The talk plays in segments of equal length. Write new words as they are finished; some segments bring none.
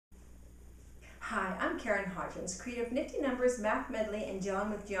Karyn creator of Nifty Numbers, Math Medley, and John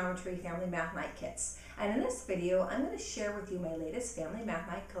with Geometry Family Math Night Kits. And in this video, I'm going to share with you my latest Family Math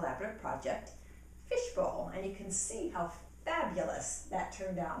Night collaborative project, Fishbowl. And you can see how fabulous that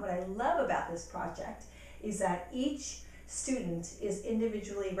turned out. What I love about this project is that each student is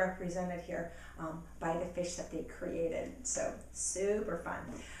individually represented here by the fish that they created. So super fun.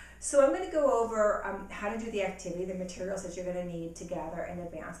 So I'm going to go over how to do the activity, the materials that you're going to need to gather in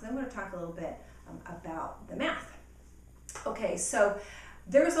advance. And then I'm going to talk a little bit about the math. Okay, so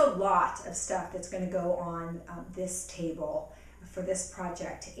there's a lot of stuff that's going to go on this table for this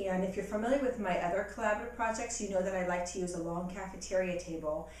project. And if you're familiar with my other collaborative projects, you know that I like to use a long cafeteria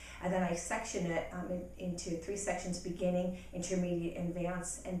table, and then I section it into 3 sections: beginning, intermediate, and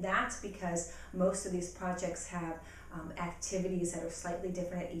advanced. And that's because most of these projects have activities that are slightly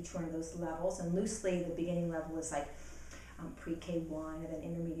different at each one of those levels. And loosely, the beginning level is like pre-K1, and then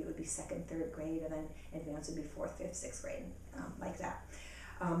intermediate would be 2nd, 3rd grade, and then advanced would be 4th, 5th, 6th grade, like that.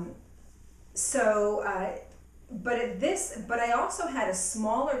 But I also had a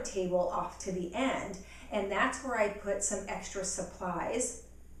smaller table off to the end, and that's where I put some extra supplies.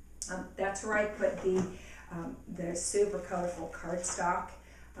 That's where I put the super colorful cardstock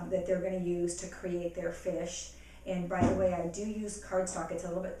that they're going to use to create their fish. And by the way, I do use cardstock. It's a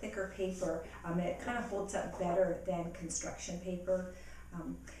little bit thicker paper, and it kind of holds up better than construction paper.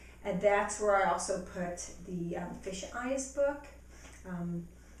 And that's where I also put the Fish Eyes book.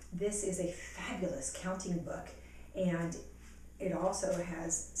 This is a fabulous counting book, and it also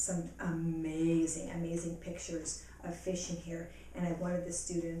has some amazing pictures of fish in here. And I wanted the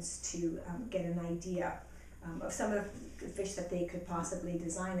students to get an idea of some of the fish that they could possibly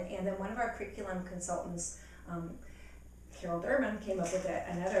design. And then one of our curriculum consultants, Harold Ehrman, came up with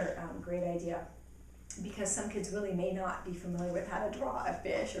another great idea, because some kids really may not be familiar with how to draw a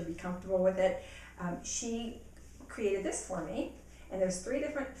fish or be comfortable with it. She created this for me, and there's 3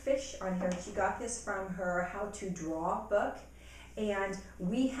 different fish on here. She got this from her How to Draw book. And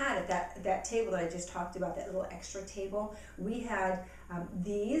we had at that table that I just talked about, that little extra table, we had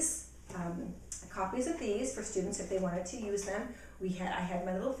copies of these for students if they wanted to use them. I had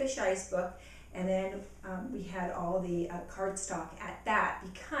my little Fish Eyes book, and then we had all the cardstock at that,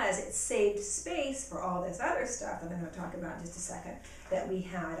 because it saved space for all this other stuff that I'm going to talk about in just a second that we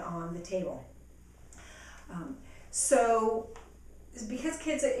had on the table. So because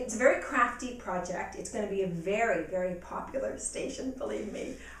kids, it's a very crafty project. It's going to be a very popular station, believe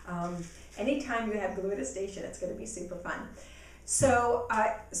me. Anytime you have glue at a station, it's going to be super fun. So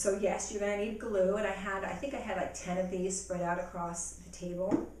yes, you're going to need glue, and I think I had like 10 of these spread out across the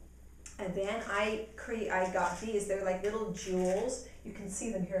table. And then I got these. They're like little jewels. You can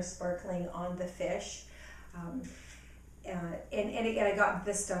see them here sparkling on the fish. And again, I got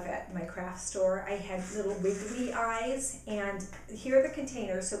this stuff at my craft store. I had little wiggly eyes, and here are the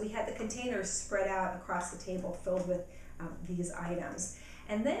containers. So we had the containers spread out across the table filled with these items.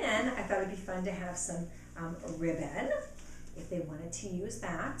 And then I thought it'd be fun to have some ribbon, if they wanted to use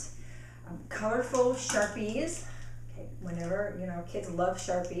that. Colorful Sharpies. Okay, whenever, kids love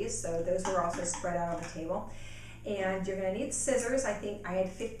Sharpies, so those were also spread out on the table. And you're going to need scissors. I think I had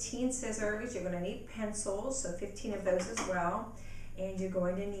 15 scissors. You're going to need pencils, so 15 of those as well. And you're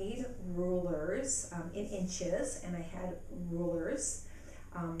going to need rulers in inches, and I had rulers.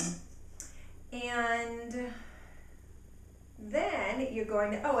 And then you're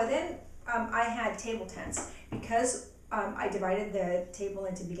going to, I had table tents. Because I divided the table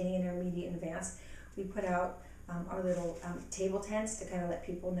into beginning, intermediate, and advanced, we put out our little table tents to kind of let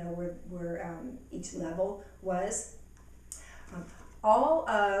people know where each level was. All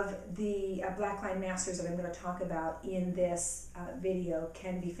of the Blackline Masters that I'm going to talk about in this video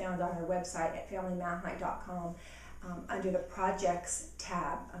can be found on our website at familymathnight.com under the Projects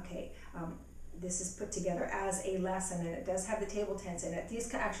tab. Okay, this is put together as a lesson, and it does have the table tents in it. These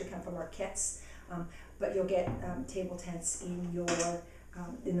can actually come from our kits, but you'll get table tents in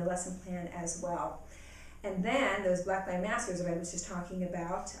the lesson plan as well. And then those Blackline Masters that I was just talking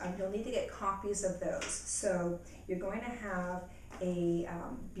about, you'll need to get copies of those. So you're going to have a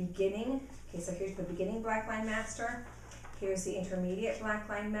beginning. Okay, so here's the beginning Blackline Master. Here's the intermediate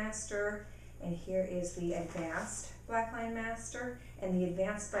Blackline Master. And here is the advanced Blackline Master. And the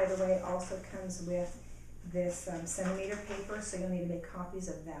advanced, by the way, also comes with this centimeter paper, so you'll need to make copies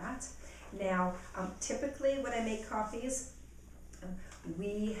of that. Now, typically when I make copies,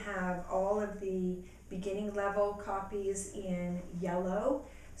 we have all of the beginning level copies in yellow.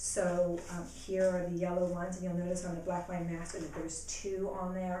 So here are the yellow ones, and you'll notice on the Blackline Master that there's 2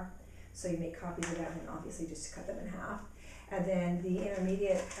 on there. So you make copies of that, and obviously just cut them in half. And then the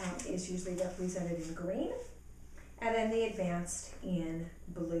intermediate is usually represented in green, and then the advanced in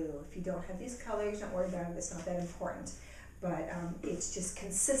blue. If you don't have these colors, don't worry about it, it's not that important. But it's just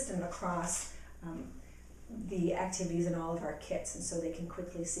consistent across the activities in all of our kits, and so they can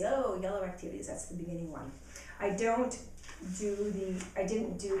quickly see, oh, yellow activities, that's the beginning one. I didn't do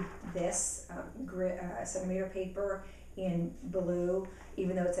this centimeter paper in blue,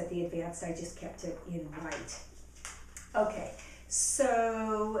 even though it's at the advanced, I just kept it in white. Okay,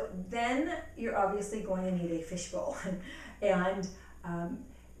 so then you're obviously going to need a fishbowl, and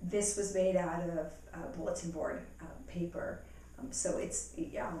this was made out of bulletin board paper, so it's,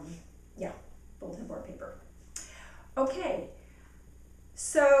 yeah, bulletin board paper. Okay,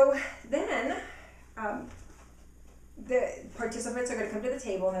 so then the participants are going to come to the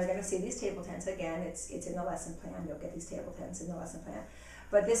table and they're going to see these table tents. Again, it's in the lesson plan. You'll get these table tents in the lesson plan.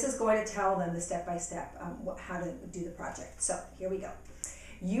 But this is going to tell them the step-by-step how to do the project. So here we go.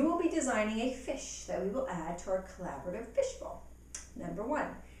 You will be designing a fish that we will add to our collaborative fishbowl. Number 1,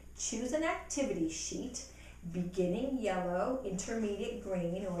 choose an activity sheet, beginning yellow, intermediate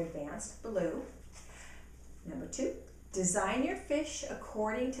green, or advanced blue. Number 2, design your fish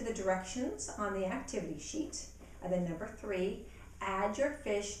according to the directions on the activity sheet. And then number 3, add your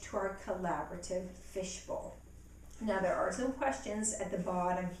fish to our collaborative fishbowl. Now there are some questions at the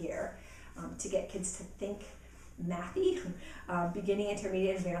bottom here to get kids to think mathy, beginning,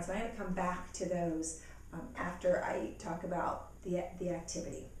 intermediate, advanced. I'm going to come back to those after I talk about the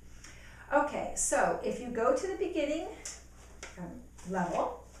activity. Okay, so if you go to the beginning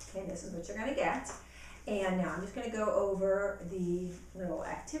level, okay, this is what you're going to get. And now I'm just going to go over the little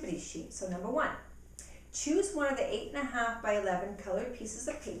activity sheet. So number 1, choose one of the 8.5 by 11 colored pieces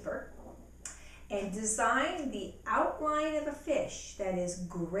of paper and design the outline of a fish that is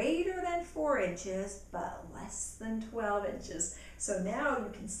greater than 4 inches but less than 12 inches. So now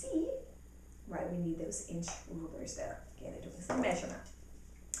you can see why we need those inch rulers there. Okay, they're doing some measurement.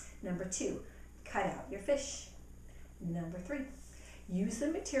 Number 2, cut out your fish. Number 3, use the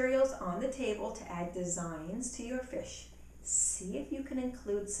materials on the table to add designs to your fish. See if you can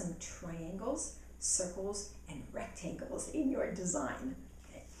include some triangles, circles, and rectangles in your design.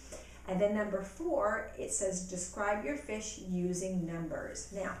 Okay. And then number 4, it says describe your fish using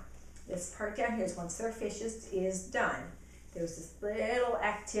numbers. Now, this part down here is once their fish is done, there's this little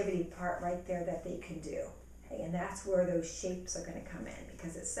activity part right there that they can do. Okay, and that's where those shapes are going to come in,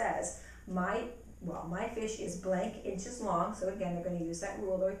 because it says my fish is blank inches long. So again, they're going to use that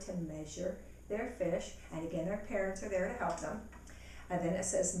ruler to measure their fish, and again, their parents are there to help them. And then it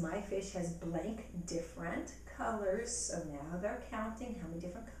says my fish has blank different colors. So now they're counting how many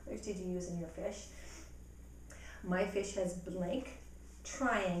different colors did you use in your fish. My fish has blank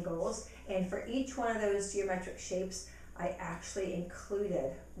triangles, and for each one of those geometric shapes, I actually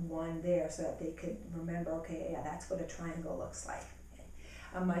included one there so that they could remember, okay, yeah, that's what a triangle looks like.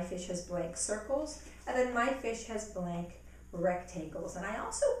 Okay. My fish has blank circles, and then my fish has blank rectangles. And I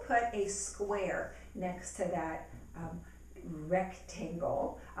also put a square next to that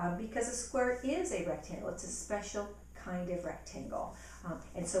rectangle because a square is a rectangle. It's a special kind of rectangle.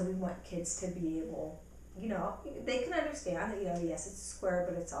 And so we want kids to be able, they can understand that, yes, it's a square,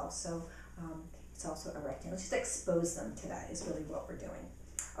 but it's also a rectangle. Just expose them to that is really what we're doing.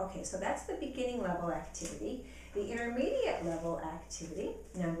 Okay, so that's the beginning level activity. The intermediate level activity,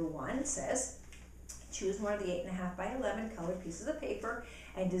 number 1, says choose one of the 8.5 by 11 colored pieces of paper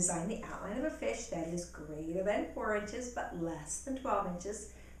and design the outline of a fish that is greater than 4 inches but less than 12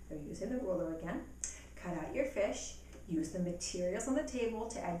 inches. They're using the ruler again. Cut out your fish. Use the materials on the table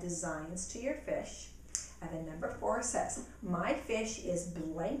to add designs to your fish. And then number 4 says, my fish is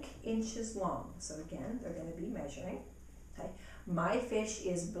blank inches long. So again, they're going to be measuring. Okay. My fish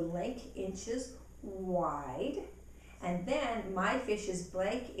is blank inches wide. And then my fish is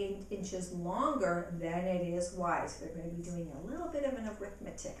blank inches longer than it is wide. So they're going to be doing a little bit of an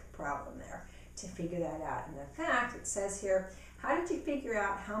arithmetic problem there to figure that out. And in fact, it says here, how did you figure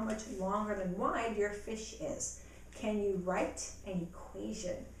out how much longer than wide your fish is? Can you write an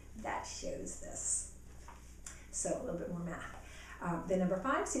equation that shows this? So a little bit more math. Then number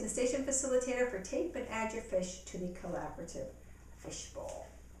 5, see the station facilitator for tape and add your fish to the collaborative fishbowl.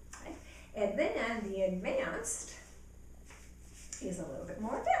 Okay. And then the advanced is a little bit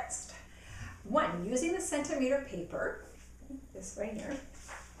more advanced. 1, using the centimeter paper, this right here,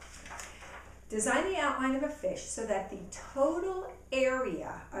 design the outline of a fish so that the total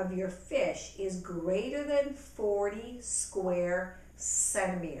area of your fish is greater than 40 square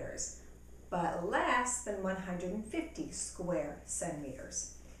centimeters, but less than 150 square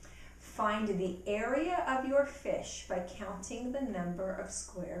centimeters. Find the area of your fish by counting the number of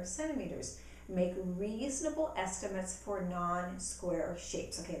square centimeters. Make reasonable estimates for non-square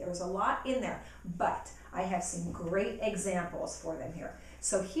shapes. Okay, there was a lot in there, but I have some great examples for them here.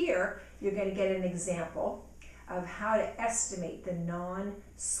 So here, you're going to get an example of how to estimate the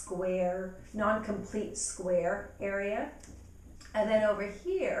non-complete square area. And then over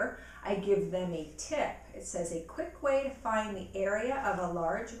here, I give them a tip. It says a quick way to find the area of a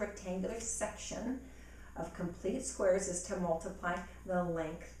large rectangular section of complete squares is to multiply the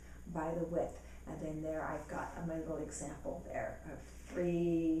length by the width. And then there I've got my little example there of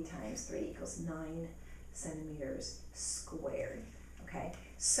 3 times 3 equals 9 centimeters squared. Okay,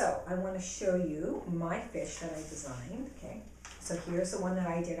 so I want to show you my fish that I designed. Okay, so here's the one that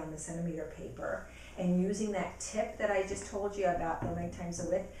I did on the centimeter paper. And using that tip that I just told you about, the length times the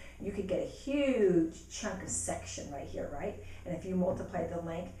width, you could get a huge chunk of section right here, right? And if you multiply the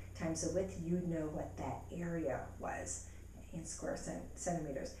length times the width, you'd know what that area was in square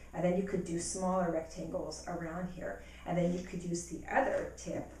centimeters. And then you could do smaller rectangles around here. And then you could use the other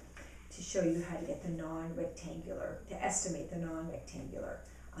tip to show you how to get the non-rectangular, to estimate the non-rectangular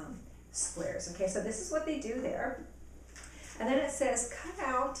squares. Okay, so this is what they do there. And then it says cut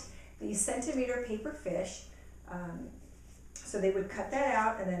out the centimeter paper fish. So they would cut that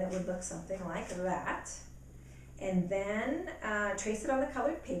out, and then it would look something like that. And then trace it on the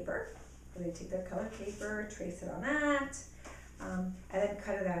colored paper. So they take their colored paper, trace it on that, and then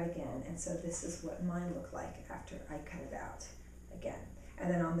cut it out again. And so this is what mine looked like after I cut it out again.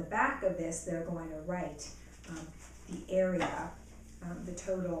 And then on the back of this, they're going to write the area, the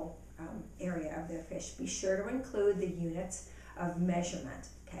total area of their fish. Be sure to include the units of measurement,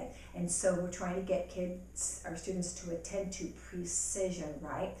 okay? And so we're trying to get kids, our students, to attend to precision,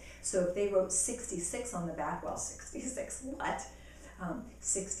 right? So if they wrote 66 on the back, well, 66 what?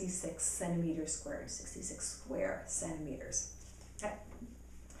 66 centimeters squared, 66 square centimeters. Okay.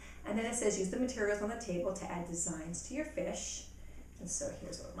 And then it says use the materials on the table to add designs to your fish. And so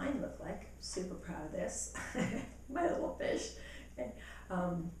here's what mine look like. Super proud of this. My little fish. Okay.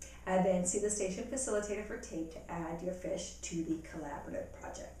 And then see the station facilitator for tape to add your fish to the collaborative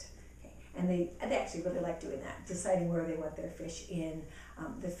project. Okay. And they actually really like doing that, deciding where they want their fish in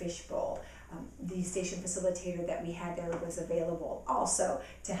the fish bowl. The station facilitator that we had there was available also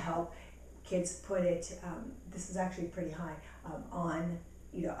to help kids put it, this is actually pretty high, on,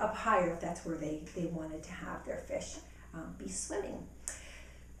 you know, up higher if that's where they wanted to have their fish be swimming.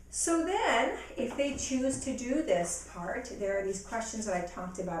 So then, if they choose to do this part, there are these questions that I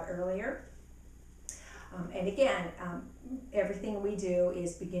talked about earlier. And again, everything we do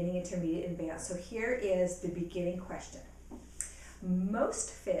is beginning, intermediate, advanced. So here is the beginning question.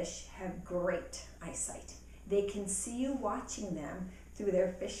 Most fish have great eyesight. They can see you watching them through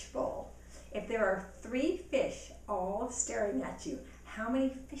their fish bowl. If there are 3 fish all staring at you, how many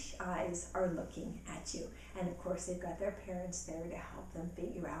fish eyes are looking at you? And of course, they've got their parents there to help them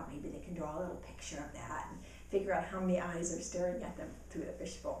figure out. Maybe they can draw a little picture of that and figure out how many eyes are staring at them through the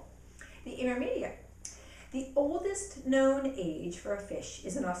fish bowl. The intermediate. The oldest known age for a fish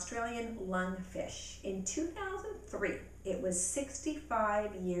is an Australian lungfish. In 2003, it was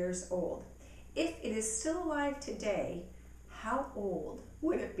 65 years old. If it is still alive today, how old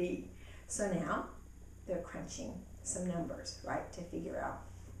would it be? So now they're crunching some numbers, right, to figure out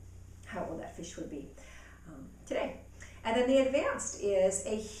how old that fish would be today. And then the advanced is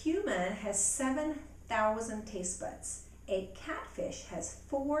a human has 7,000 taste buds. A catfish has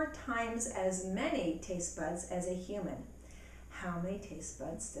 4 times as many taste buds as a human. How many taste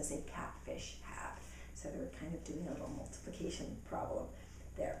buds does a catfish have? So they're kind of doing a little multiplication problem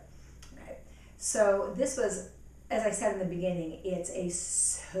there. Okay. So this was, as I said in the beginning, it's a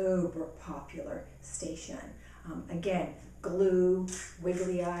super popular station. Again, glue,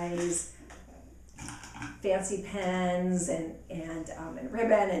 wiggly eyes, fancy pens, and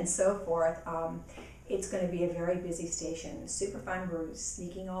ribbon, and so forth. It's going to be a very busy station. Super fun. We're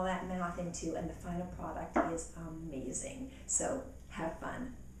sneaking all that math into, and the final product is amazing. So have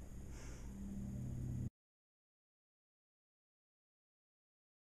fun.